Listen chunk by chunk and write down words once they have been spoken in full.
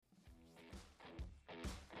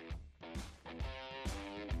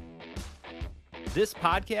This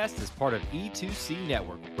podcast is part of E2C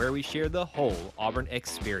Network, where we share the whole Auburn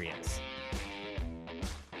experience.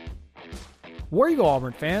 War Eagle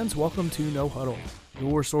Auburn fans, welcome to No Huddle,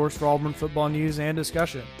 your source for Auburn football news and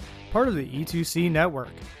discussion, part of the E2C Network.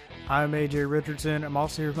 I'm AJ Richardson. I'm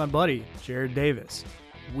also here with my buddy, Jared Davis.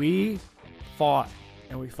 We fought,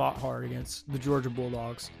 and we fought hard against the Georgia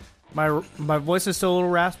Bulldogs. My voice is still a little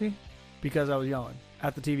raspy because I was yelling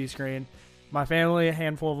at the TV screen. My family, a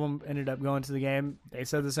handful of them, ended up going to the game. They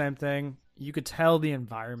said the same thing. You could tell the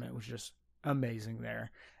environment was just amazing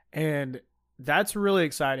there. And that's really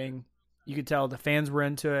exciting. You could tell the fans were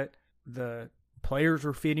into it. The players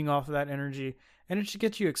were feeding off of that energy. And it should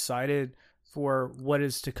get you excited for what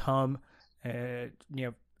is to come,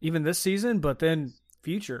 even this season, but then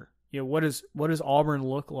future. What does Auburn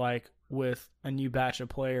look like with a new batch of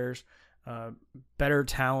players, better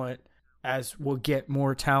talent, as we'll get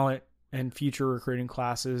more talent in future recruiting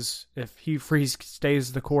classes if Hugh Freeze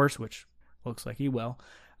stays the course, which looks like he will.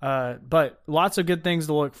 But lots of good things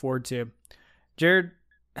to look forward to. Jared,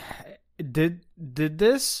 did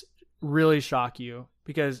this really shock you?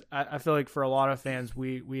 Because I feel like for a lot of fans,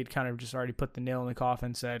 we had kind of just already put the nail in the coffin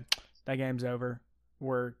and said, that game's over.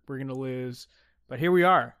 We're going to lose. But here we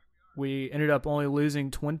are. We ended up only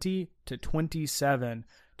losing 20-27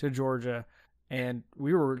 to Georgia. And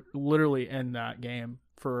we were literally in that game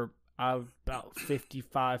for about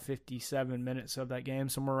 55, 57 minutes of that game,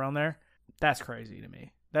 somewhere around there. That's crazy to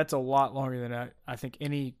me. That's a lot longer than I think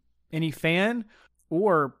any fan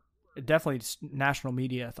or definitely national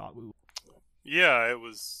media thought we would. Yeah, it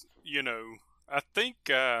was, I think,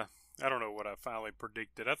 I don't know what I finally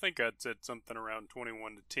predicted. I think I'd said something around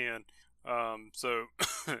 21-10. So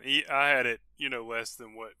I had it, less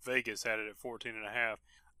than what Vegas had it at 14.5.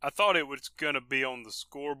 I thought it was going to be on the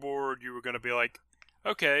scoreboard. You were going to be like,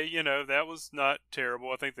 okay, that was not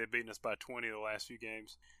terrible. I think they've beaten us by 20 the last few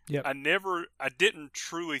games. Yep. I didn't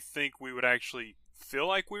truly think we would actually feel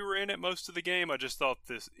like we were in it most of the game. I just thought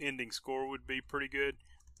this ending score would be pretty good.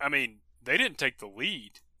 I mean, they didn't take the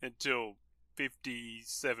lead until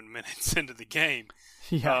 57 minutes into the game.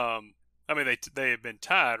 Yeah. They had been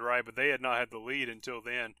tied, right? But they had not had the lead until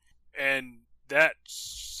then. And that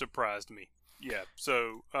surprised me. Yeah.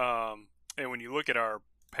 So, and when you look at our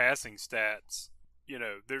passing stats,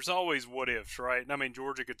 there's always what ifs, right? And I mean,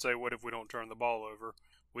 Georgia could say, what if we don't turn the ball over?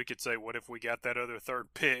 We could say, what if we got that other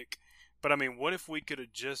third pick? But I mean, what if we could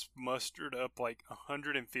have just mustered up like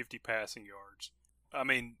 150 passing yards? I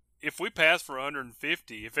mean, if we pass for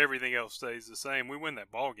 150, if everything else stays the same, we win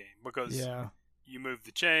that ball game because you move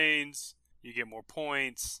the chains, you get more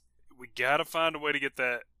points. We got to find a way to get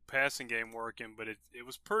that passing game working, but it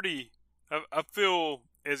was pretty. I feel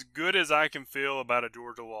as good as I can feel about a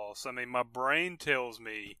Georgia loss. I mean, my brain tells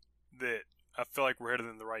me that I feel like we're headed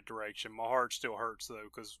in the right direction. My heart still hurts, though,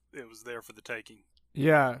 because it was there for the taking.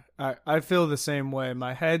 Yeah, I feel the same way.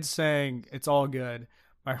 My head's saying it's all good.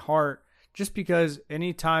 My heart, just because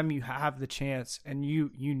anytime you have the chance and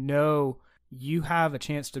you have a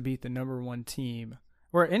chance to beat the number one team,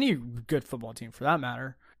 or any good football team for that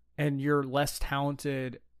matter, and you're less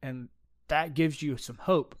talented, and that gives you some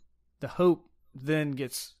hope. The hope then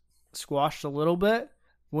gets squashed a little bit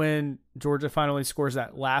when Georgia finally scores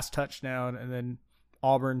that last touchdown, and then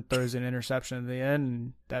Auburn throws an interception at the end,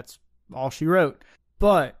 and that's all she wrote.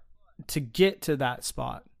 But to get to that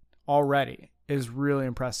spot already is really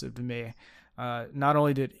impressive to me. Not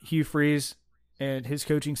only did Hugh Freeze and his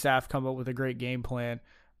coaching staff come up with a great game plan,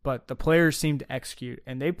 but the players seemed to execute,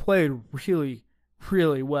 and they played really,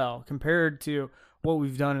 really well compared to what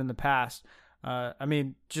we've done in the past.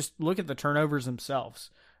 Just look at the turnovers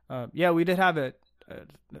themselves. We did have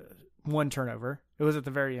one turnover. It was at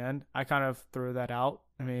the very end. I kind of threw that out.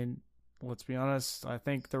 I mean, let's be honest. I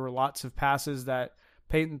think there were lots of passes that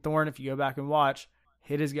Peyton Thorne, if you go back and watch,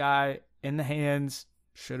 hit his guy in the hands,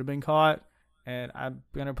 should have been caught. And I'm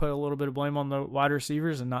going to put a little bit of blame on the wide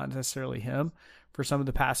receivers and not necessarily him for some of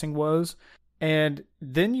the passing woes. And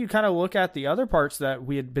then you kind of look at the other parts that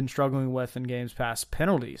we had been struggling with in games past,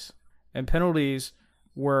 penalties. And penalties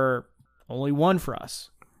were only one for us.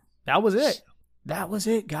 That was it. That was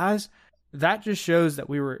it, guys. That just shows that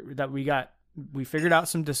we figured out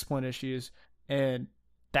some discipline issues, and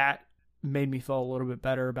that made me feel a little bit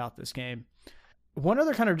better about this game. One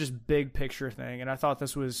other kind of just big picture thing, and I thought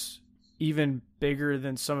this was even bigger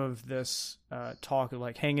than some of this talk of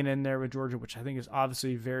like hanging in there with Georgia, which I think is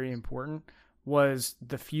obviously very important, was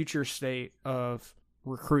the future state of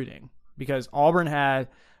recruiting. Because Auburn had,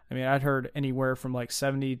 I'd heard anywhere from like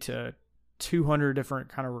 70 to 200 different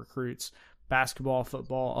kind of recruits, basketball,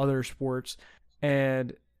 football, other sports.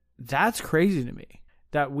 And that's crazy to me.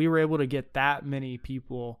 that we were able to get that many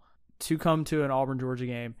people to come to an Auburn, Georgia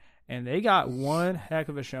game, and they got one heck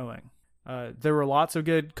of a showing. There were lots of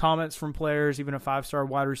good comments from players. Even a 5-star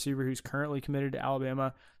wide receiver who's currently committed to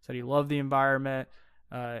Alabama said he loved the environment.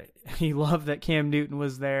 He loved that Cam Newton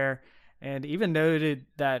was there, and even noted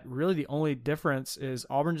that really the only difference is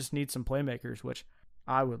Auburn just needs some playmakers, which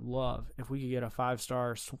I would love if we could get a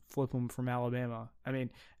 5-star flip him from Alabama. I mean,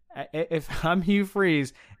 if I'm Hugh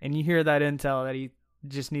Freeze and you hear that intel that he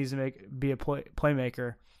just needs to be a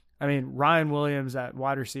playmaker, I mean, Ryan Williams, that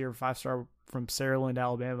wide receiver, 5-star from Saraland,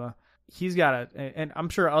 Alabama, he's got and I'm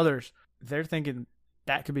sure others, they're thinking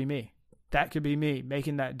that could be me. That could be me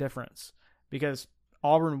making that difference, because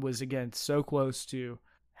Auburn was, again, so close to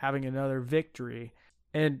having another victory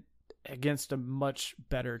and against a much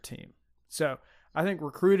better team. So I think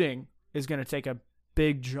recruiting is going to take a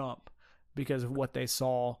big jump because of what they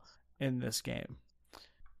saw in this game.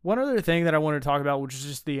 One other thing that I wanted to talk about, which is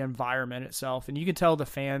just the environment itself, and you can tell the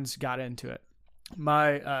fans got into it.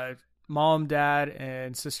 My mom, dad,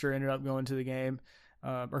 and sister ended up going to the game,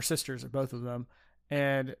 or sisters, or both of them,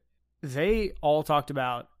 and they all talked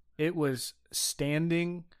about it was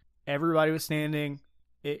standing. Everybody was standing.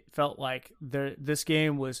 It felt like this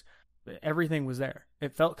game was, everything was there.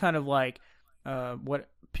 It felt kind of like what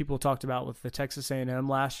people talked about with the Texas A&M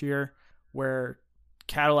last year, where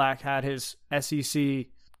Cadillac had his SEC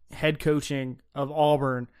head coaching of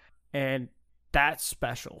Auburn, and that's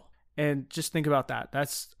special. And just think about that.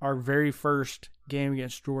 That's our very first game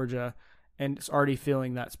against Georgia, and it's already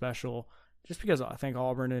feeling that special, just because I think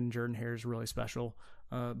Auburn and Jordan Hare is really special.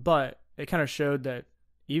 But it kind of showed that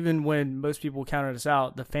even when most people counted us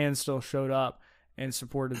out, the fans still showed up and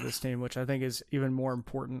supported this team, which I think is even more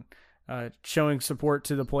important. Showing support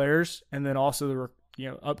to the players, and then also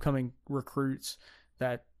the upcoming recruits,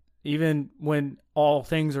 that even when all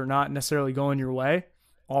things are not necessarily going your way,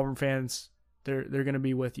 Auburn fans, they're going to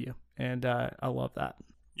be with you, and I love that.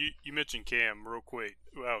 You mentioned Cam real quick.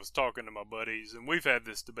 I was talking to my buddies, and we've had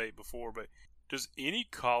this debate before, but does any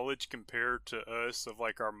college compare to us of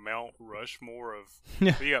like our Mount Rushmore of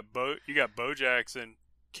you got Bo Jackson,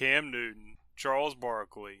 Cam Newton, Charles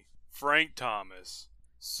Barkley, Frank Thomas,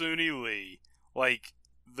 Suni Lee, like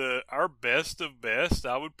our best of best,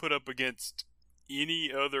 I would put up against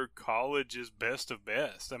any other college's best of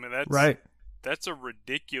best. I mean, that's right. That's a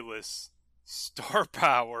ridiculous star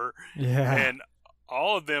power. Yeah. And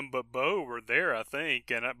all of them but Bo were there, I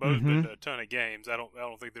think, and Bo's been to a ton of games. I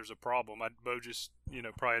don't think there's a problem. Bo just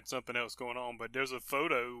probably had something else going on. But there's a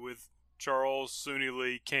photo with Charles, Suni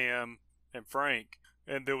Lee, Cam, and Frank,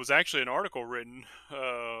 and there was actually an article written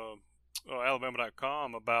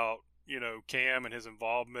Alabama.com about Cam and his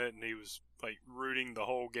involvement, and he was like rooting the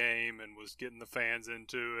whole game and was getting the fans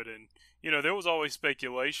into it. And there was always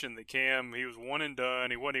speculation that Cam, he was one and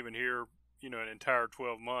done. He wasn't even here an entire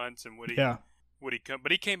 12 months, and would he come?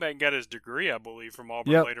 But he came back and got his degree, I believe, from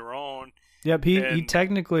Auburn later on. Yep, he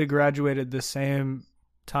technically graduated the same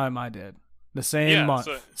time I did, the same month,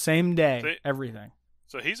 same day, everything.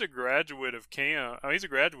 So he's a graduate of he's a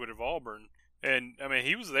graduate of Auburn, and I mean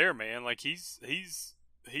he was there, man. Like he's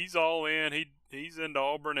all in. He's into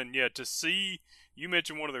Auburn, and to see you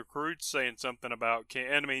mentioned one of the recruits saying something about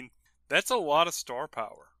Cam. And I mean that's a lot of star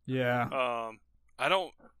power. Yeah.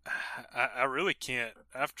 I really can't.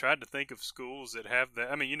 I've tried to think of schools that have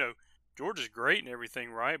that. I mean, Georgia's great and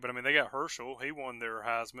everything, right? But I mean, they got Herschel. He won their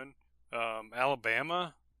Heisman.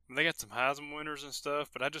 Alabama, I mean, they got some Heisman winners and stuff.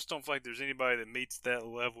 But I just don't feel like there's anybody that meets that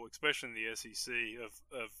level, especially in the SEC,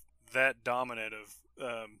 of that dominant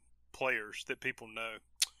of players that people know.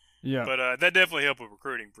 Yeah. But that definitely helped with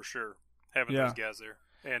recruiting for sure, having those guys there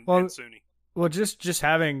and Suni. Well, just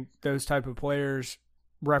having those type of players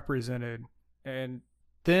represented. And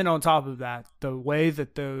then on top of that, the way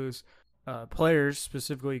that those players,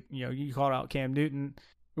 specifically, you called out Cam Newton,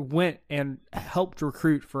 went and helped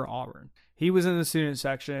recruit for Auburn. He was in the student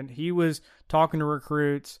section. He was talking to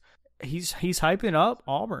recruits. He's hyping up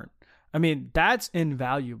Auburn. I mean, that's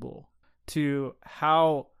invaluable to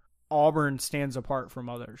how Auburn stands apart from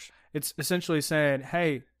others. It's essentially saying,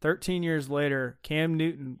 hey, 13 years later, Cam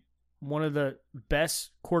Newton, one of the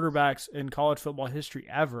best quarterbacks in college football history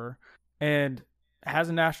ever, and has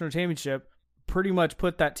a national championship, pretty much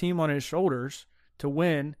put that team on his shoulders to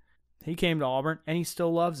win. He came to Auburn, and he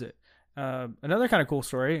still loves it. Another kind of cool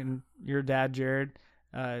story, and your dad, Jared,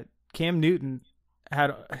 Cam Newton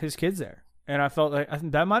had his kids there. And I felt like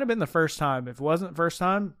that might have been the first time. If it wasn't the first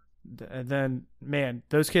time, then, man,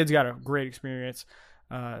 those kids got a great experience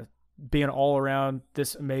being all around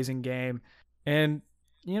this amazing game. And,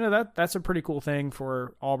 that's a pretty cool thing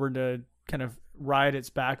for Auburn to kind of ride its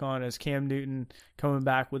back on as Cam Newton coming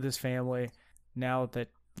back with his family now that,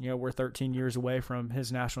 we're 13 years away from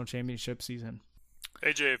his national championship season.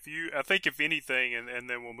 AJ, I think if anything, and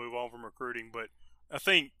then we'll move on from recruiting, but I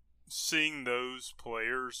think seeing those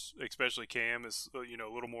players, especially Cam, is a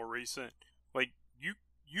little more recent. Like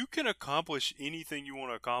you can accomplish anything you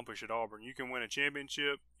want to accomplish at Auburn. You can win a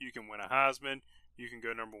championship. You can win a Heisman. You can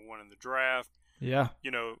go number 1 in the draft. Yeah.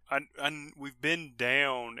 We've been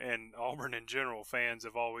down, and Auburn in general fans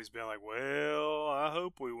have always been like, well, I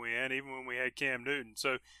hope we win, even when we had Cam Newton.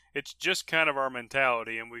 So it's just kind of our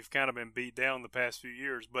mentality, and we've kind of been beat down the past few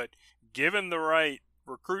years. But given the right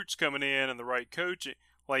recruits coming in and the right coaching,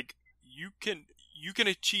 like you can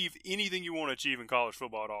achieve anything you want to achieve in college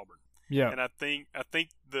football at Auburn. Yeah. And I think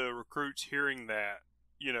the recruits hearing that,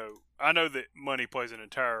 I know that money plays an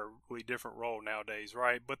entirely different role nowadays,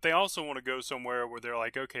 right? But they also want to go somewhere where they're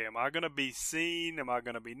like, okay, am I going to be seen? Am I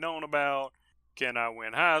going to be known about? Can I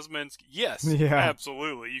win Heisman's? Yes,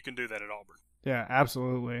 absolutely. You can do that at Auburn. Yeah,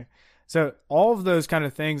 absolutely. So all of those kind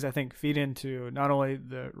of things, I think, feed into not only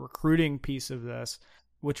the recruiting piece of this,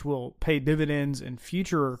 which will pay dividends in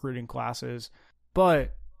future recruiting classes,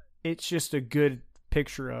 but it's just a good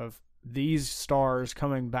picture of these stars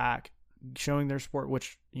coming back, showing their support,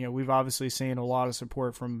 which, we've obviously seen a lot of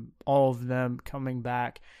support from all of them coming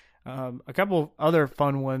back. A couple other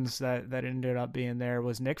fun ones that ended up being there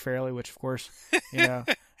was Nick Fairley, which, of course,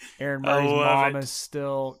 Aaron Murray's mom is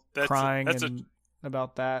still crying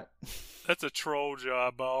about that. That's a troll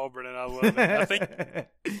job by Auburn, and I love it. I think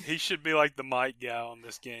he should be like the mic guy on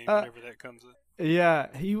this game whenever that comes in.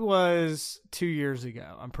 Yeah, he was 2 years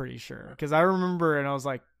ago, I'm pretty sure. Because I remember, and I was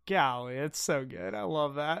like, golly, it's so good. I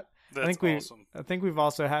love that. That's awesome. I think we've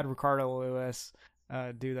also had Ricardo Lewis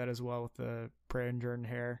do that as well with the Jordan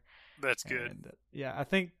hair. That's good. And, I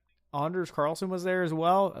think Anders Carlson was there as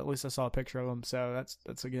well. At least I saw a picture of him. So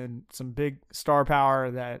that's again, some big star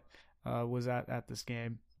power that was at this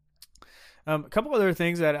game. A couple other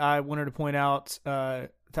things that I wanted to point out that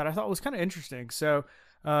I thought was kind of interesting. So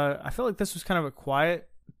I feel like this was kind of a quiet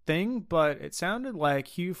thing, but it sounded like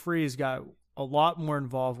Hugh Freeze got a lot more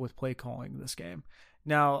involved with play calling this game.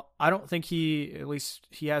 Now, I don't think he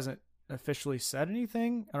hasn't officially said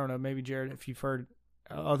anything. I don't know, maybe Jared, if you've heard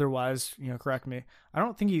otherwise, correct me. I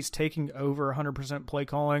don't think he's taking over 100% play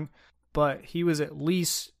calling, but he was at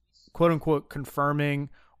least quote unquote confirming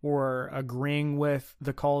or agreeing with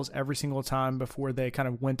the calls every single time before they kind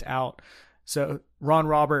of went out. So Ron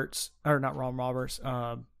Roberts, or not Ron Roberts,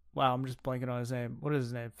 wow, I'm just blanking on his name. What is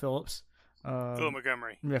his name? Phillips? Philip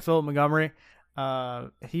Montgomery. Yeah, Philip Montgomery.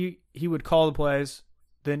 He would call the plays,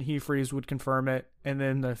 then Hugh Freeze would confirm it, and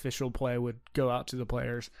then the official play would go out to the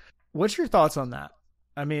players. What's your thoughts on that?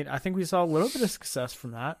 I mean, I think we saw a little bit of success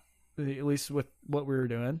from that, at least with what we were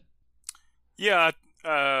doing. Yeah,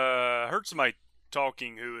 I heard somebody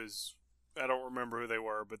talking I don't remember who they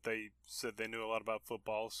were, but they said they knew a lot about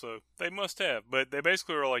football, so they must have. But they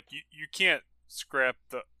basically were like, you can't scrap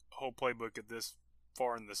the whole playbook at this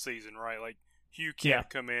far in the season, right? Like, Hugh can't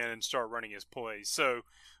come in and start running his plays. So,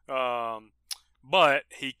 but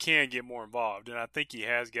he can get more involved, and I think he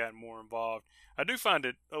has gotten more involved. I do find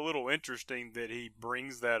it a little interesting that he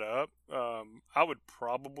brings that up. I would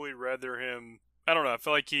probably rather him, I don't know, I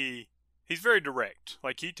feel like he's very direct.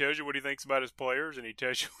 Like, he tells you what he thinks about his players, and he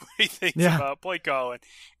tells you what he thinks about play calling.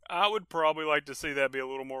 I would probably like to see that be a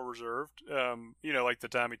little more reserved. Like the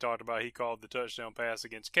time he talked about, he called the touchdown pass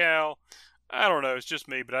against Cal. I don't know, it's just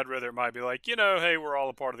me, but I'd rather it might be like, hey, we're all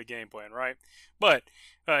a part of the game plan, right? But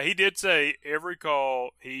he did say every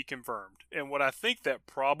call he confirmed. And what I think that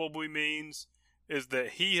probably means is that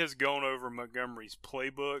he has gone over Montgomery's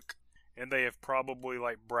playbook, and they have probably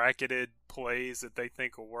bracketed plays that they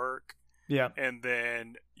think will work. Yeah. And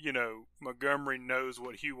then, Montgomery knows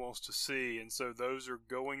what Hugh wants to see, and so those are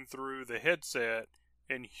going through the headset,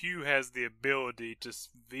 and Hugh has the ability to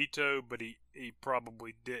veto, but he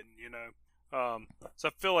probably didn't, So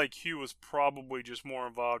I feel like Hugh was probably just more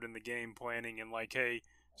involved in the game planning and hey,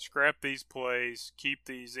 scrap these plays, keep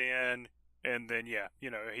these in, and then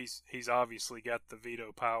he's obviously got the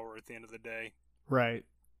veto power at the end of the day. Right.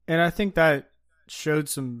 And I think that showed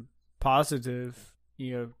some positive,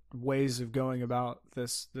 ways of going about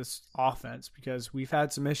this offense, because we've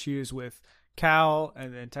had some issues with Cal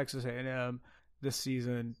and then Texas A&M this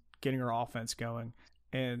season getting our offense going.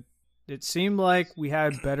 And it seemed like we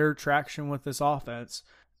had better traction with this offense,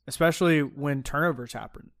 especially when turnovers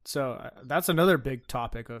happened. So that's another big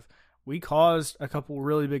topic of we caused a couple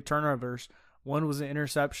really big turnovers. One was an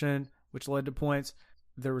interception, which led to points.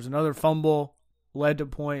 There was another fumble, led to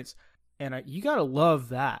points. And you got to love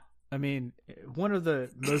that. I mean, one of the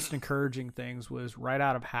most encouraging things was right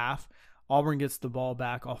out of half, Auburn gets the ball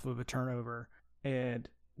back off of a turnover, and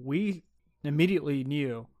we immediately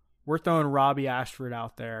knew we're throwing Robbie Ashford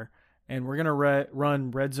out there, and we're going to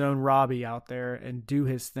run Red Zone Robbie out there and do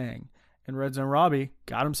his thing. And Red Zone Robbie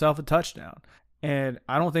got himself a touchdown. And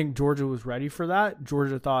I don't think Georgia was ready for that.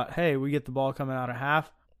 Georgia thought, hey, we get the ball coming out of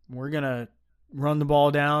half, we're going to run the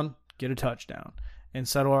ball down, get a touchdown, and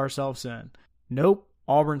settle ourselves in. Nope.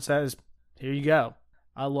 Auburn says, here you go.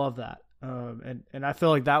 I love that. And I feel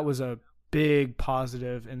like that was a big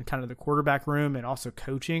positive in kind of the quarterback room and also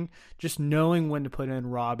coaching, just knowing when to put in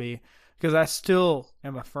Robbie, because I still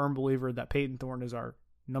am a firm believer that Peyton Thorne is our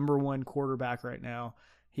number one quarterback right now.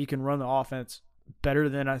 He can run the offense better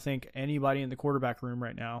than I think anybody in the quarterback room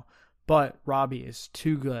right now, but Robbie is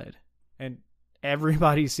too good, and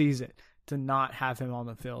everybody sees it, to not have him on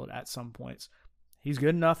the field at some points. He's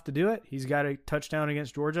good enough to do it. He's got a touchdown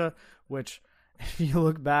against Georgia, which if you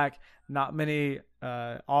look back, not many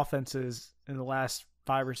offenses in the last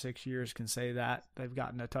 5 or 6 years can say that they've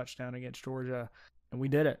gotten a touchdown against Georgia, and we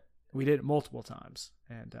did it. We did it multiple times,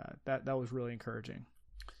 and that was really encouraging.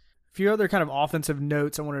 A few other kind of offensive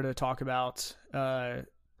notes I wanted to talk about.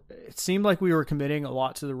 It seemed like we were committing a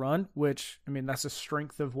lot to the run, which, I mean, that's a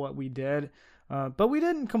strength of what we did. But we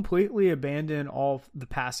didn't completely abandon all of the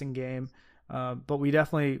passing game. But we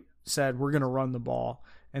definitely said we're going to run the ball.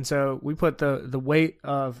 And so we put the weight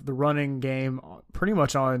of the running game pretty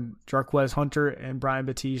much on Jarquez Hunter and Brian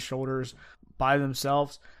Battee's shoulders by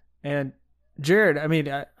themselves. And Jared, I mean,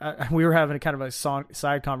 we were having a kind of a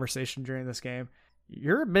side conversation during this game.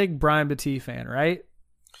 You're a big Brian Battee fan, right?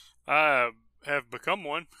 I have become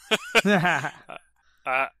one. I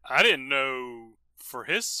didn't know, for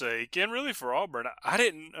his sake, and really for Auburn,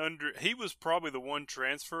 he was probably the one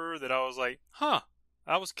transfer that I was like,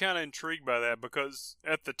 I was kind of intrigued by that, because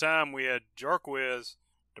at the time we had Jarquez,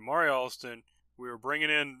 Damari Alston, we were bringing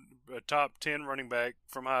in a top 10 running back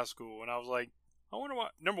from high school, and I was like, I wonder why.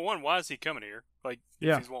 Number one, why is he coming here? Like,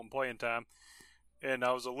 if he's wanting playing time. And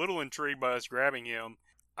I was a little intrigued by us grabbing him.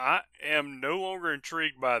 I am no longer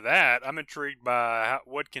intrigued by that. I'm intrigued by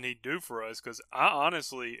what can he do for us, because I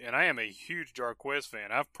honestly, and I am a huge Jarquez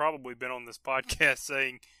fan, I've probably been on this podcast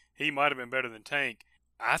saying he might have been better than Tank.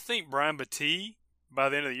 I think Brian Battee, by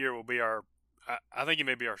the end of the year, will be I think he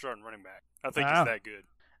may be our starting running back. I think he's that good.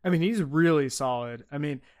 I mean, he's really solid. I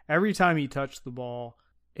mean, every time he touched the ball,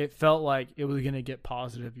 it felt like it was going to get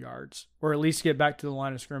positive yards, or at least get back to the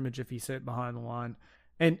line of scrimmage if he sit behind the line.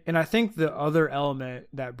 And I think the other element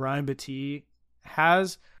that Brian Battee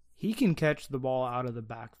has, he can catch the ball out of the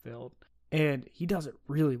backfield, and he does it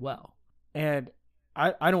really well. And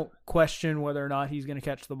I don't question whether or not he's going to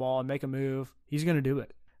catch the ball and make a move. He's going to do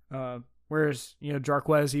it. Whereas,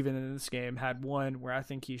 Jarquez, even in this game, had one where I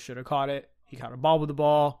think he should have caught it. He caught a ball with the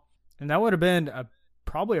ball, and that would have been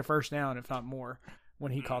probably a first down, if not more,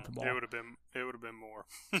 when he caught the ball. It would have been more.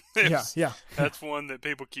 Yeah. That's one that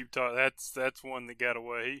people keep talking. That's one that got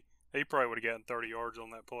away. He probably would have gotten 30 yards on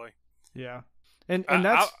that play. Yeah, and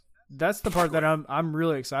that's the part that I'm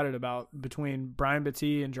really excited about between Brian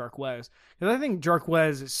Battee and Jarquez, because I think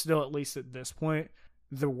Jarquez is still, at least at this point,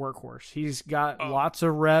 the workhorse. He's got lots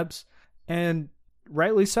of reps, and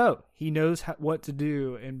rightly so. He knows what to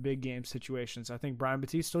do in big game situations. I think Brian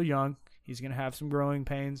Battee's still young. He's going to have some growing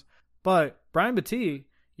pains. But Brian Battee,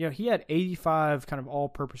 he had 85 kind of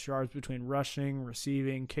all-purpose yards between rushing,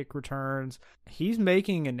 receiving, kick returns. He's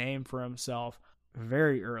making a name for himself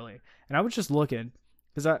very early. And I was just looking,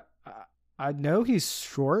 because I know he's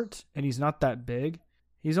short and he's not that big.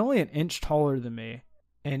 He's only an inch taller than me,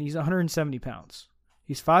 and he's 170 pounds.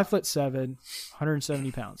 He's 5'7",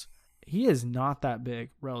 170 pounds. He is not that big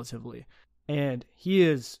relatively, and he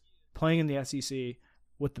is playing in the SEC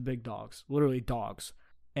with the big dogs, literally dogs.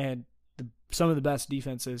 And some of the best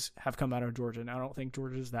defenses have come out of Georgia. Now, I don't think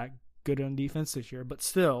Georgia's that good on defense this year, but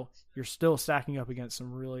still, you're still stacking up against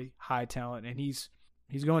some really high talent, and he's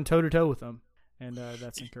going toe-to-toe with them, and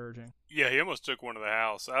that's encouraging. Yeah, he almost took one to the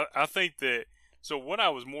house. I think that – so what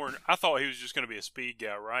I thought he was just going to be a speed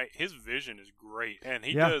guy, right? His vision is great, and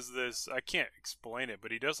he does this – I can't explain it,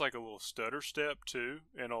 but he does like a little stutter step too,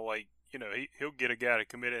 and he'll get a guy to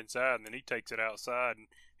commit inside, and then he takes it outside, and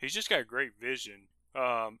he's just got great vision.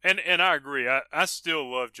 And I agree. I still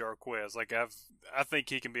love Jarquez. Like I think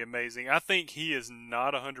he can be amazing. I think he is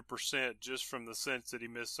not 100% just from the sense that he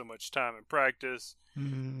missed so much time in practice.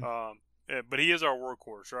 Mm-hmm. But he is our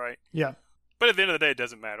workhorse, right? Yeah. But at the end of the day, it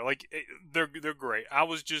doesn't matter. Like they're great.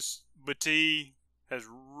 Battee has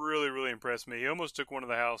really, really impressed me. He almost took one to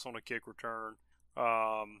the house on a kick return.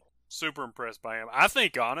 Super impressed by him. I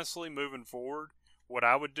think honestly, moving forward, what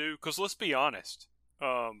I would do, because let's be honest,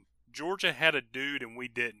 Georgia had a dude and we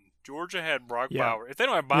didn't. Georgia had Brock Bowers. If they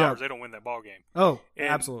don't have Bowers, they don't win that ball game. Oh,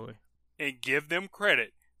 absolutely. And give them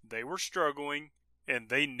credit. They were struggling and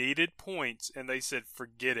they needed points, and they said,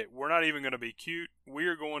 "Forget it. We're not even going to be cute. We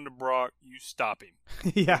are going to Brock. You stop him."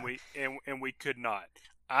 Yeah. And we could not.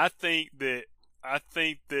 I think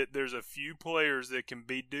that there's a few players that can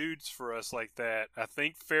be dudes for us like that. I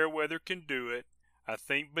think Fairweather can do it. I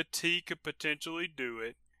think Battie could potentially do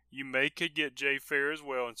it. You could get Jay Fair as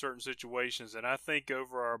well in certain situations. And I think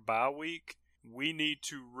over our bye week, we need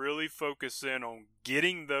to really focus in on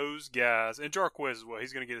getting those guys, and Jarquez as well,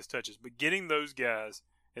 he's going to get his touches, but getting those guys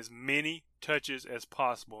as many touches as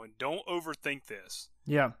possible. And don't overthink this.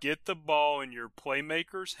 Yeah. Get the ball in your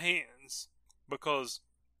playmakers' hands, because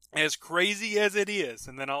as crazy as it is,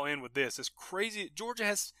 and then I'll end with this, as crazy,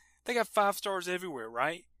 Georgia they got 5 stars everywhere,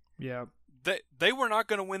 right? Yeah. They were not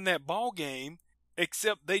going to win that ball game,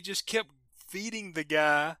 except they just kept feeding the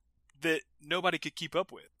guy that nobody could keep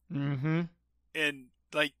up with. Mm-hmm. And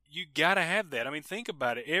like, you got to have that. I mean, think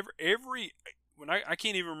about it. When I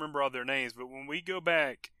can't even remember all their names, but when we go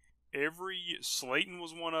back, Slayton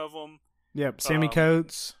was one of them. Yep. Sammy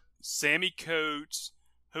Coates.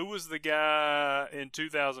 Who was the guy in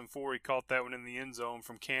 2004? He caught that one in the end zone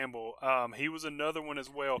from Campbell. He was another one as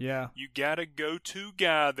well. Yeah. You got to go to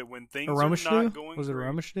guy that when things are not going. Was it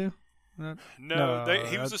Romashdu? No,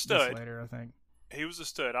 he was a stud. Later, I think. He was a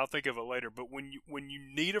stud. I'll think of it later. But when you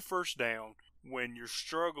need a first down, when you're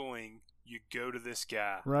struggling, you go to this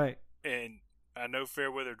guy. Right. And I know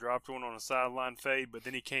Fairweather dropped one on a sideline fade, but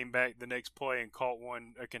then he came back the next play and caught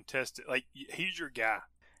one, a contested. Like, he's your guy.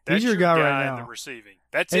 That's he's your guy right in now. The receiving.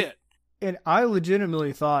 That's it. And I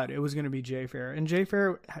legitimately thought it was going to be Jay Fair. And Jay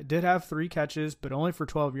Fair did have 3 catches, but only for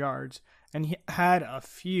 12 yards. And he had a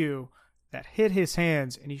few that hit his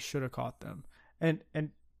hands, and he should have caught them. And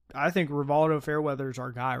I think Rivaldo Fairweather's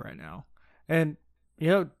our guy right now. And,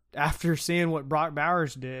 after seeing what Brock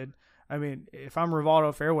Bowers did, I mean, if I'm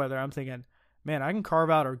Rivaldo Fairweather, I'm thinking, man, I can carve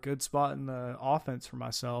out a good spot in the offense for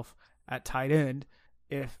myself at tight end.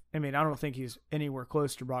 I don't think he's anywhere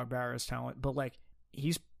close to Brock Bowers' talent, but like,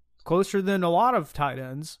 he's closer than a lot of tight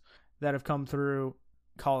ends that have come through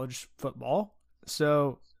college football.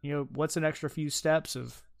 So, what's an extra few steps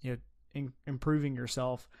of, improving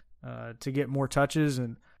yourself to get more touches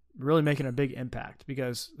and really making a big impact,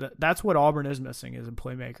 because that's what Auburn is missing, is a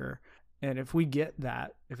playmaker. And if we get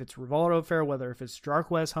that, if it's Rivaldo Fairweather, if it's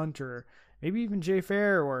Jarquez Hunter, maybe even Jay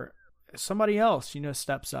Fair or somebody else,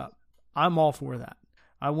 steps up, I'm all for that.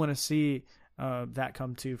 I want to see that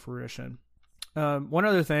come to fruition. One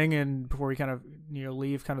other thing, and before we kind of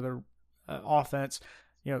leave kind of the offense,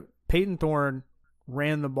 Peyton Thorne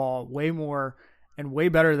ran the ball way more and way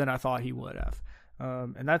better than I thought he would have.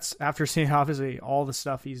 And that's after seeing obviously all the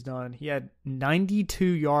stuff he's done. He had 92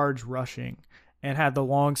 yards rushing and had the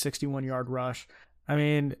long 61-yard rush. I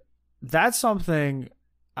mean, that's something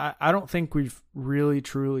I don't think we've really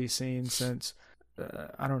truly seen since,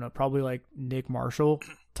 I don't know, probably like Nick Marshall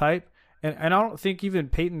type. And I don't think even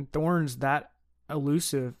Peyton Thorne's that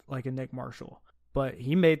elusive like a Nick Marshall. But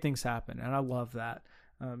he made things happen, and I love that.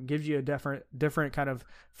 Gives you a different kind of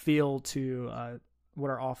feel to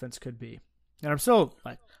what our offense could be. And I'm still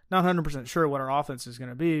not 100% sure what our offense is going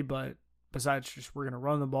to be, but besides just we're going to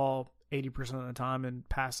run the ball 80% of the time and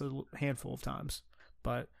pass a handful of times.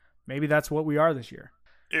 But maybe that's what we are this year.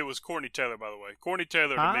 It was Courtney Taylor, by the way. Courtney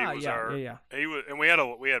Taylor to me was he was, and we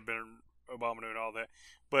had Ben Obama and all that,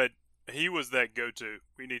 but he was that go-to.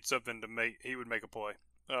 We need something to make. He would make a play.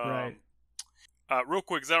 Right. Real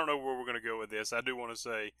quick, because I don't know where we're going to go with this. I do want to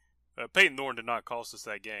say Peyton Thorne did not cost us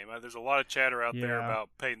that game. There's a lot of chatter out there about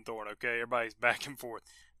Peyton Thorne. Okay, everybody's back and forth.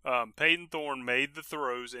 Peyton Thorne made the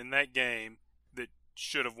throws in that game that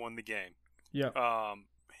should have won the game. Yeah.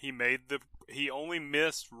 He only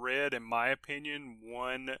missed in my opinion,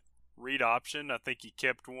 one read option. I think he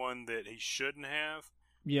kept one that he shouldn't have.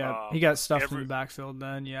 Yeah, he got stuffed in the backfield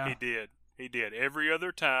then, yeah. He did. Every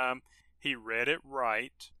other time, he read it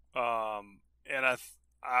right. And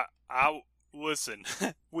I listen,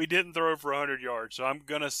 we didn't throw for 100 yards, so I'm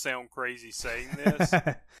going to sound crazy saying this.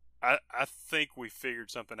 I think we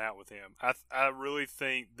figured something out with him. I really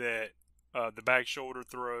think that the back shoulder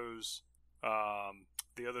throws,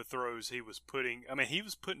 the other throws he was putting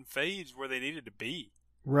fades where they needed to be.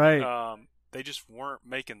 Right. They just weren't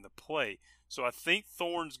making the play. So I think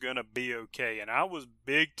Thorne's going to be okay, and I was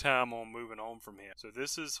big time on moving on from him. So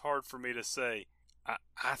this is hard for me to say.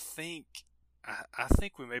 I think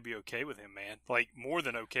we may be okay with him, man. Like, more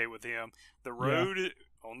than okay with him.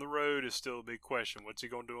 On the road is still a big question. What's he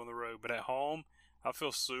going to do on the road? But at home, I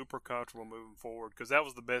feel super comfortable moving forward because that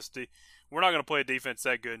was the best. We're not going to play a defense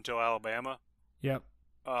that good until Alabama. Yep.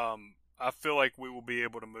 I feel like we will be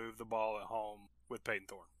able to move the ball at home with Peyton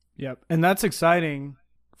Thorne. Yep. And that's exciting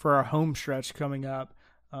for our home stretch coming up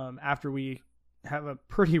after we have a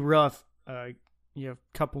pretty rough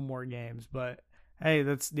couple more games. But, hey,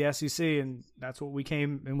 that's the SEC, and that's what we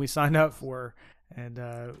came and we signed up for. And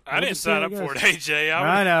I didn't sign up for it, AJ.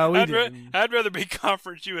 I know. I'd rather be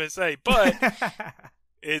Conference USA, but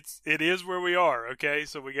it is where we are, okay?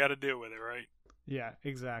 So we got to deal with it, right? Yeah,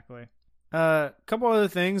 exactly. A couple other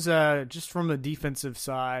things, just from the defensive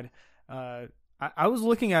side. I was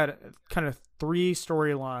looking at kind of 3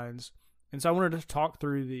 storylines, and so I wanted to talk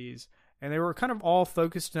through these. And they were kind of all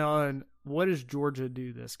focused on what does Georgia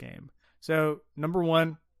do this game. So, number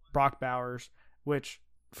 1, Brock Bowers, which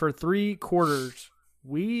for 3 quarters,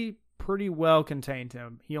 we pretty well contained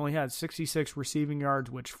him. He only had 66 receiving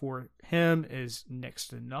yards, which for him is next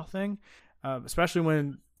to nothing, especially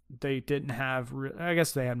when they didn't have – I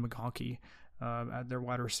guess they had McConkey at their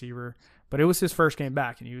wide receiver. But it was his first game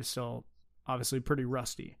back, and he was still obviously pretty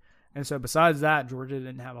rusty. And so besides that, Georgia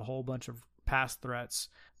didn't have a whole bunch of pass threats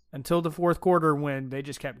until the fourth quarter when they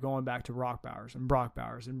just kept going back to Brock Bowers and Brock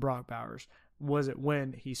Bowers and Brock Bowers. Was it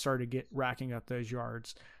when he started racking up those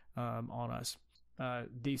yards on us.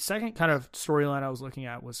 The second kind of storyline I was looking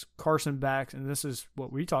at was Carson Beck, and this is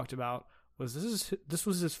what we talked about, was this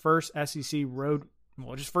was his first SEC road,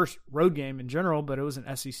 well, just first road game in general, but it was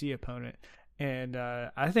an SEC opponent. And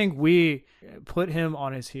I think we put him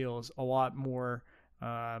on his heels a lot more.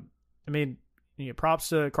 Props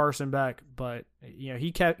to Carson Beck, but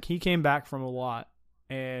he came back from a lot,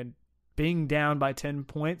 and being down by 10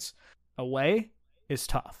 points away is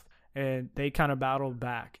tough. And they kind of battled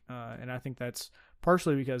back, and I think that's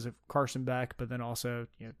partially because of Carson Beck, but then also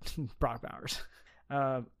Brock Bowers.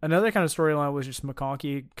 Another kind of storyline was just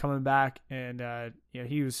McConkey coming back, and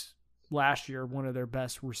he was last year one of their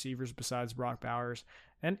best receivers besides Brock Bowers,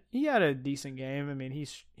 and he had a decent game. I mean,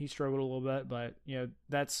 he struggled a little bit, but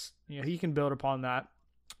that's he can build upon that.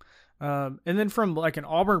 And then from like an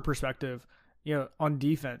Auburn perspective, on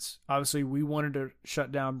defense, obviously we wanted to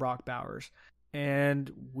shut down Brock Bowers,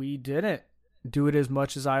 and we didn't do it as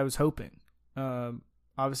much as I was hoping.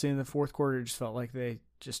 Obviously in the fourth quarter, it just felt like they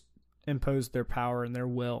just imposed their power and their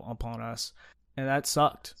will upon us, and that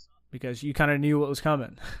sucked because you kind of knew what was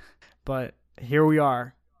coming. But here we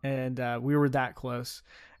are, and we were that close.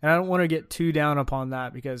 And I don't want to get too down upon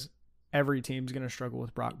that because every team's going to struggle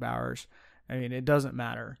with Brock Bowers. I mean, it doesn't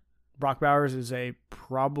matter. Brock Bowers is he's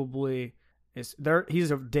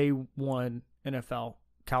a day one NFL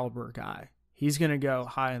caliber guy. He's going to go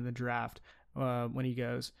high in the draft when he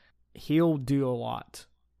goes. He'll do a lot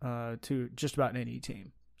to just about any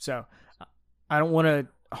team. So I don't want to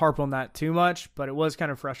harp on that too much, but it was kind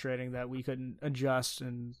of frustrating that we couldn't adjust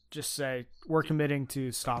and just say we're committing to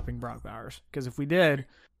stopping Brock Bowers. Because if we did,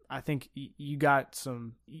 I think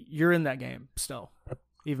you're in that game still,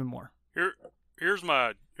 even more. Here's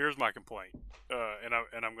my complaint, and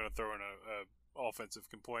I'm going to throw in a offensive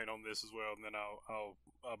complaint on this as well, and then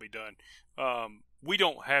I'll be done. We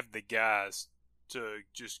don't have the guys to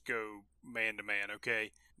just go man to man.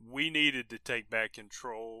 Okay, we needed to take back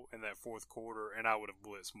control in that fourth quarter, and I would have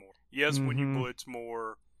blitzed more. Yes, when you blitz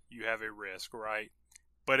more, you have a risk, right?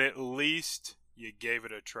 But at least you gave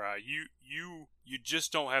it a try. You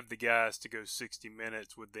just don't have the guys to go 60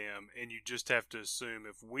 minutes with them, and you just have to assume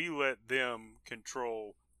if we let them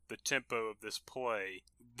control the tempo of this play,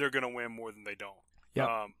 they're going to win more than they don't. Yep.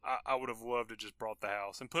 I would have loved to just brought the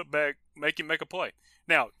house and make him make a play.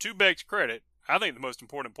 Now, to Beck's credit, I think the most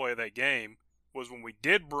important play of that game was when we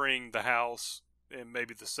did bring the house in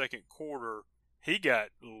maybe the second quarter. He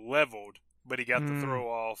got leveled, but he got the throw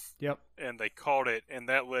off. Yep. And they caught it, and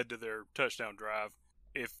that led to their touchdown drive.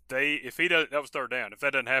 If he does, that was third down. If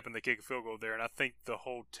that doesn't happen, they kick a field goal there, and I think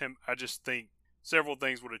I just think several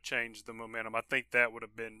things would have changed the momentum. I think that would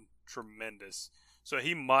have been tremendous. So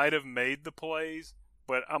he might have made the plays,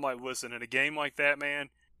 but I'm like, listen, in a game like that, man,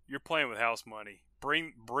 you're playing with house money.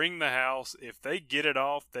 Bring the house. If they get it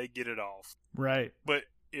off, they get it off. Right. But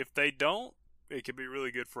if they don't, it could be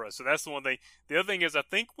really good for us. So that's the one thing. The other thing is I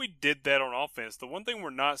think we did that on offense. The one thing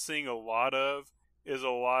we're not seeing a lot of is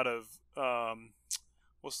what's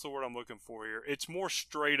the word I'm looking for here? It's more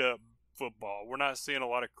straight up football. We're not seeing a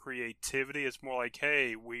lot of creativity. It's more like,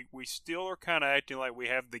 hey, we still are kind of acting like we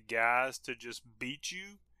have the guys to just beat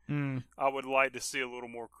you. I would like to see a little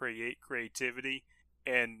more creativity.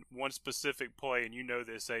 And one specific play, and you know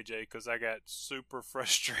this, AJ, because I got super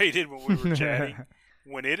frustrated when we were chatting.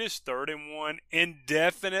 When it is 3rd and 1,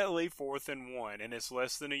 indefinitely 4th and 1, and it's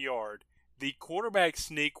less than a yard, the quarterback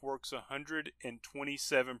sneak works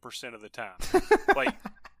 127% of the time. Like,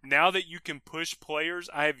 now that you can push players,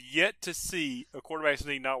 I have yet to see a quarterback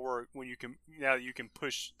sneak not work now that you can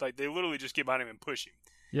push. Like, they literally just get behind him and push him.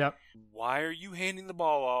 Yep. Why are you handing the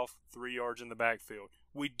ball off 3 yards in the backfield?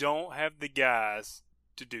 We don't have the guys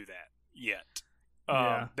to do that yet.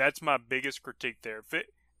 That's my biggest critique there.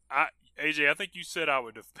 AJ, I think you said I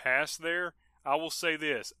would have passed there. I will say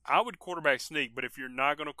this. I would quarterback sneak, but if you're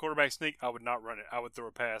not going to quarterback sneak, I would not run it. I would throw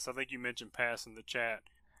a pass. I think you mentioned pass in the chat.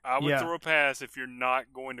 I would throw a pass if you're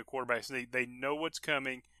not going to quarterback sneak. They know what's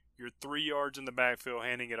coming. You're 3 yards in the backfield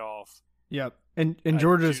handing it off. Yep. And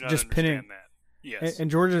Georgia's just pinning that. Yes.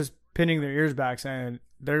 And Georgia's pinning their ears back saying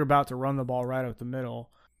they're about to run the ball right up the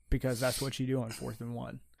middle because that's what you do on 4th and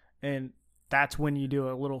 1. And that's when you do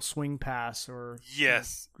a little swing pass or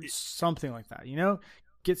something like that.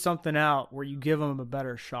 Get something out where you give them a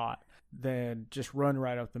better shot than just run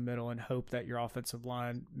right up the middle and hope that your offensive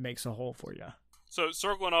line makes a hole for you. So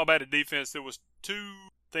circling all back to defense, there was 2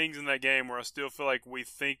 things in that game where I still feel like we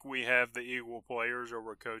think we have the equal players or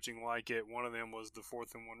we're coaching like it. One of them was the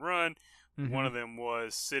 4th and 1 run. Mm-hmm. One of them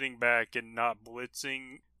was sitting back and not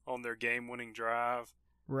blitzing on their game-winning drive.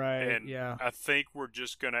 Right, and yeah. I think we're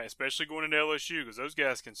just going to, especially going into LSU, because those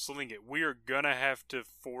guys can sling it, we are going to have to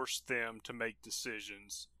force them to make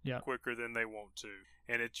decisions quicker than they want to.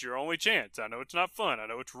 And it's your only chance. I know it's not fun. I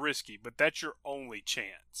know it's risky, but that's your only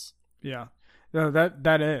chance. Yeah. No,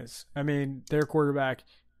 that is. I mean, their quarterback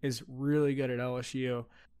is really good at LSU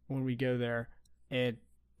when we go there, and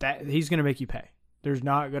that he's going to make you pay. There's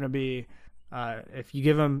not going to be if you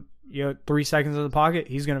give him 3 seconds in the pocket,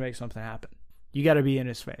 he's going to make something happen. You got to be in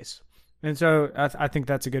his face. And so I think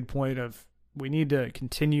that's a good point of we need to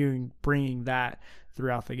continue bringing that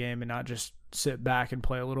throughout the game and not just sit back and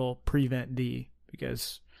play a little prevent D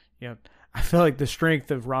because, I feel like the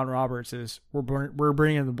strength of Ron Roberts is we're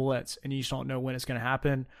bringing the blitz and you just don't know when it's going to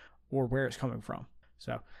happen or where it's coming from.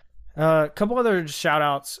 So a couple other shout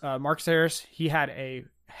outs. Marcus Harris, he had a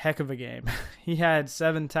heck of a game. He had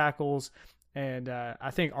 7 tackles and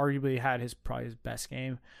I think arguably had probably his best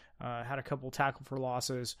game. Had a couple tackle for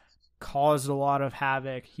losses, caused a lot of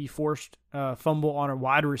havoc. He forced a fumble on a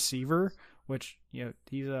wide receiver, which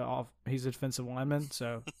he's a defensive lineman,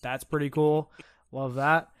 so that's pretty cool. Love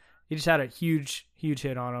that. He just had a huge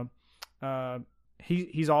hit on him.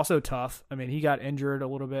 He's also tough. I mean, he got injured a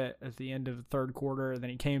little bit at the end of the 3rd quarter, and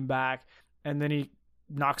then he came back, and then he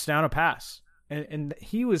knocks down a pass. And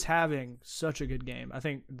he was having such a good game. I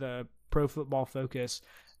think the Pro Football Focus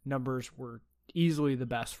numbers were easily the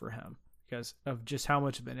best for him because of just how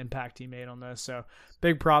much of an impact he made on this. So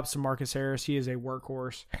big props to Marcus Harris. He is a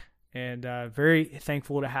workhorse and very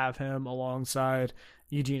thankful to have him alongside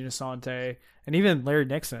Eugene Asante and even Larry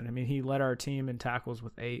Nixon. I mean, he led our team in tackles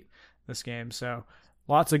with 8 this game. So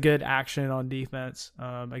lots of good action on defense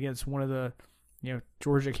against one of the,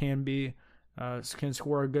 Georgia can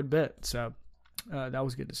score a good bit. So that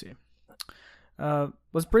was good to see.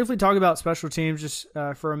 Let's briefly talk about special teams just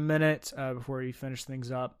for a minute before we finish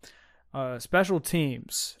things up. Special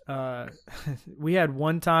teams. We had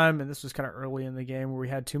one time, and this was kind of early in the game, where we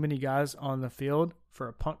had too many guys on the field for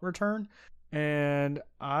a punt return. And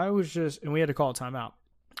we had to call a timeout.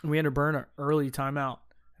 And we had to burn an early timeout.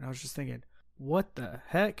 And I was just thinking, what the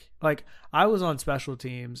heck? Like, I was on special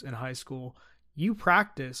teams in high school. You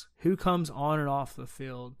practice who comes on and off the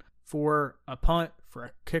field for a punt, for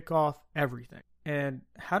a kickoff, everything. And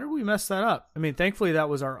how did we mess that up? I mean, thankfully that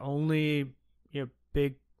was our only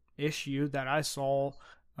big issue that I saw,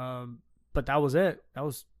 but that was it. That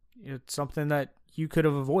was something that you could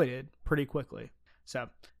have avoided pretty quickly. So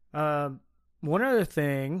one other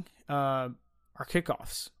thing, our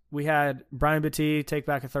kickoffs. We had Brian Bettee take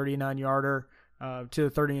back a 39-yarder to the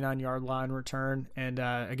 39-yard line return, and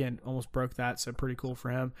again, almost broke that, so pretty cool for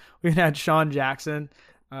him. We had Sean Jackson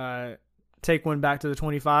take one back to the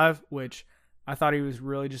 25, which I thought he was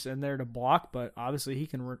really just in there to block, but obviously he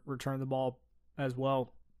can return the ball as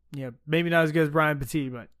well. Maybe not as good as Brian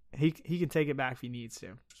Bettee, but he can take it back if he needs to.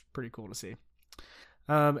 It's pretty cool to see.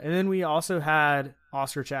 And then we also had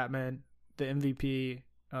Oscar Chapman, the MVP.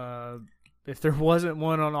 If there wasn't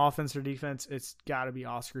one on offense or defense, it's got to be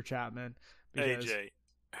Oscar Chapman. AJ,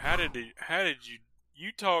 how did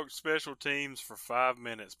you talk special teams for 5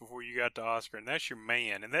 minutes before you got to Oscar, and that's your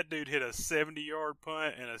man, and that dude hit a 70-yard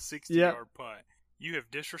punt and a 60-yard punt. You have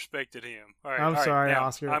disrespected him. All right, I'm sorry, now,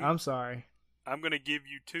 Oscar. I'm sorry. I'm going to give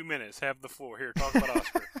you 2 minutes. Have the floor. Here, talk about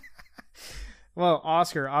Oscar. Well,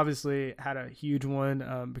 Oscar obviously had a huge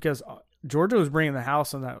one because Georgia was bringing the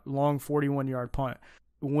house on that long 41-yard punt.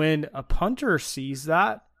 When a punter sees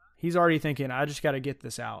that, he's already thinking, I just got to get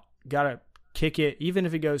this out. Got to kick it. Even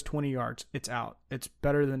if it goes 20 yards, it's out. It's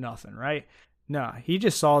better than nothing, right? No, he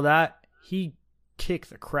just saw that. He kicked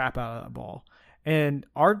the crap out of that ball. And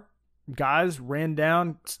our guys ran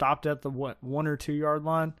down, stopped at the 1 or 2 yard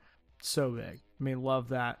line. So big. I mean, love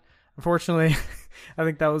that. Unfortunately, I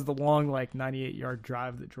think that was the long 98-yard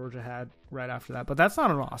drive that Georgia had right after that. But that's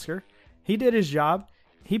not an Oscar. He did his job.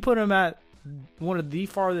 He put him at one of the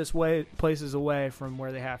farthest places away from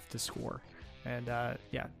where they have to score. And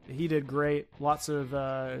he did great. Lots of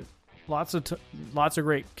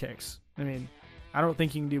great kicks. I mean, I don't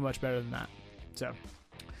think you can do much better than that. So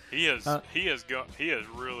he has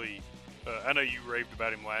really. I know you raved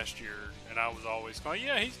about him last year, and I was always going,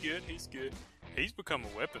 yeah, he's good. He's become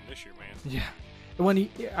a weapon this year, man. Yeah.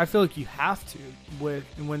 I feel like you have to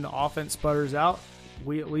when the offense sputters out.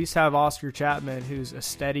 We at least have Oscar Chapman, who's a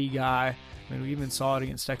steady guy. I mean, we even saw it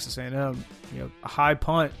against Texas A&M. A high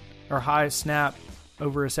punt or high snap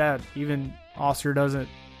over his head. Even Oscar doesn't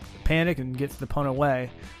panic and gets the punt away.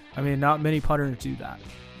 I mean, not many punters do that.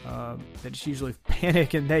 They just usually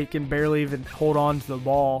panic and they can barely even hold on to the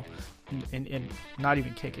ball and not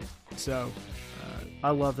even kick it. So I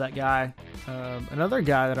love that guy. Another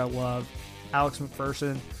guy that I love, Alex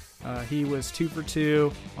McPherson. He was 2 for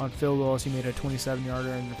 2 on field goals. He made a 27-yarder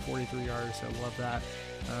and a 43-yarder, so I love that.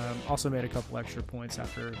 Also made a couple extra points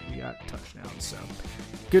after we got touchdowns. So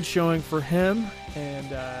good showing for him.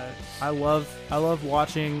 And I love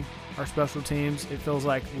watching our special teams. It feels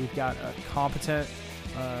like we've got a competent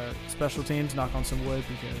special teams, knock on some wood,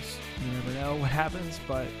 because you never know what happens.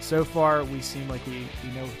 But so far, we seem like we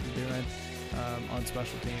know what we're doing on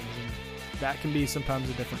special teams, and that can be sometimes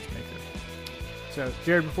a difference maker. So,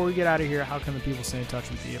 Jared, before we get out of here, how can the people stay in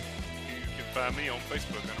touch with you? You can find me on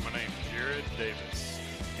Facebook under my name, Jared Davis.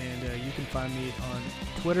 And you can find me on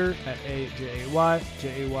Twitter at AJAY_.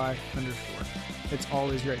 It's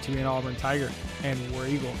always great to be an Auburn Tiger and War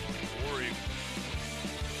Eagle.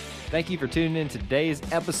 Thank you for tuning in to today's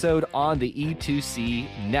episode on the E2C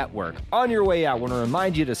Network. On your way out, I want to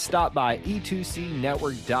remind you to stop by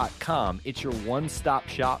e2cnetwork.com. It's your one-stop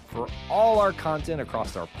shop for all our content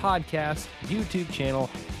across our podcast, YouTube channel,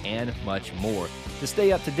 and much more. To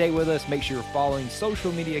stay up to date with us, make sure you're following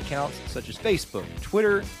social media accounts such as Facebook,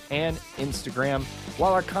 Twitter, and Instagram.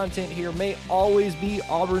 While our content here may always be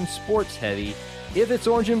Auburn sports heavy, if it's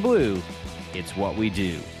orange and blue, it's what we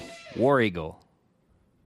do. War Eagle.